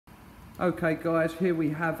Okay guys, here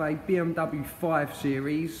we have a BMW 5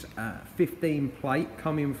 Series 15 plate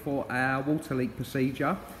coming for our water leak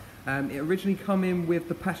procedure. It originally come in with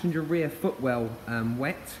the passenger rear footwell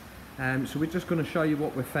wet, so we're just going to show you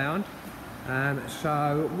what we found.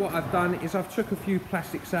 So what I've done is I've took a few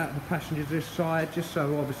plastics out of the passenger this side, just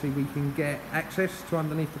so obviously we can get access to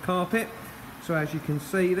underneath the carpet. So as you can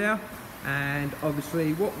see there, and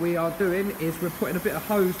obviously what we are doing is we're putting a bit of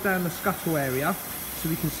hose down the scuttle area, so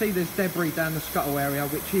we can see there's debris down the scuttle area,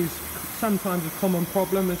 which is sometimes a common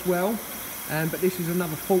problem as well. But this is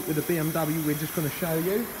another fault with the BMW we're just going to show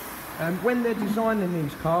you. When they're designing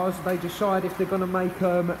these cars, they decide if they're going to make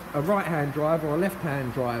them a right-hand drive or a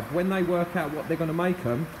left-hand drive. When they work out what they're going to make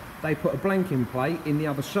them, they put a blanking plate in the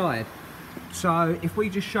other side. So if we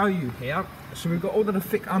just show you here, so we've got all of the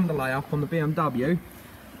thick underlay up on the BMW.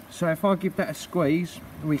 So if I give that a squeeze,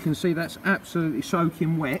 we can see that's absolutely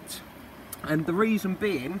soaking wet. And the reason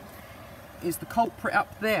being is the culprit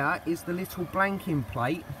up there is the little blanking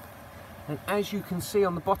plate, and as you can see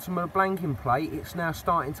on the bottom of the blanking plate, it's now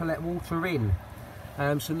starting to let water in.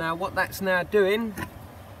 So now what that's now doing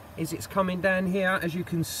is it's coming down here, as you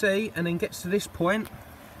can see, and then gets to this point,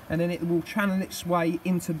 and then it will channel its way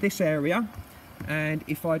into this area. And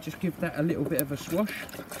if I just give that a little bit of a swash,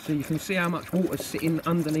 so you can see how much water's sitting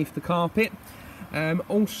underneath the carpet.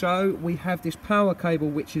 Also, we have this power cable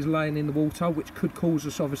which is laying in the water, which could cause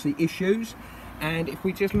us obviously issues. And if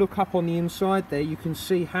we just look up on the inside there, you can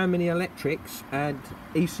see how many electrics and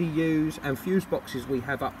ECUs and fuse boxes we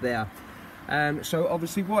have up there. So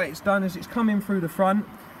obviously what it's done is it's come in through the front,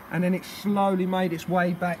 and then it's slowly made its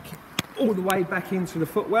way back, all the way back into the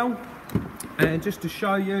footwell. And just to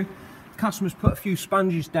show you, customers put a few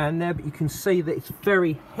sponges down there, but you can see that it's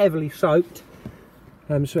very heavily soaked.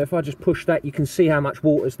 So if I just push that, you can see how much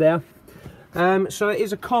water's there. So it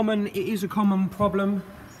is a common problem,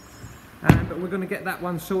 but we're going to get that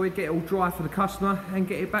one sorted, get it all dry for the customer and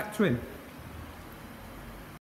get it back to him.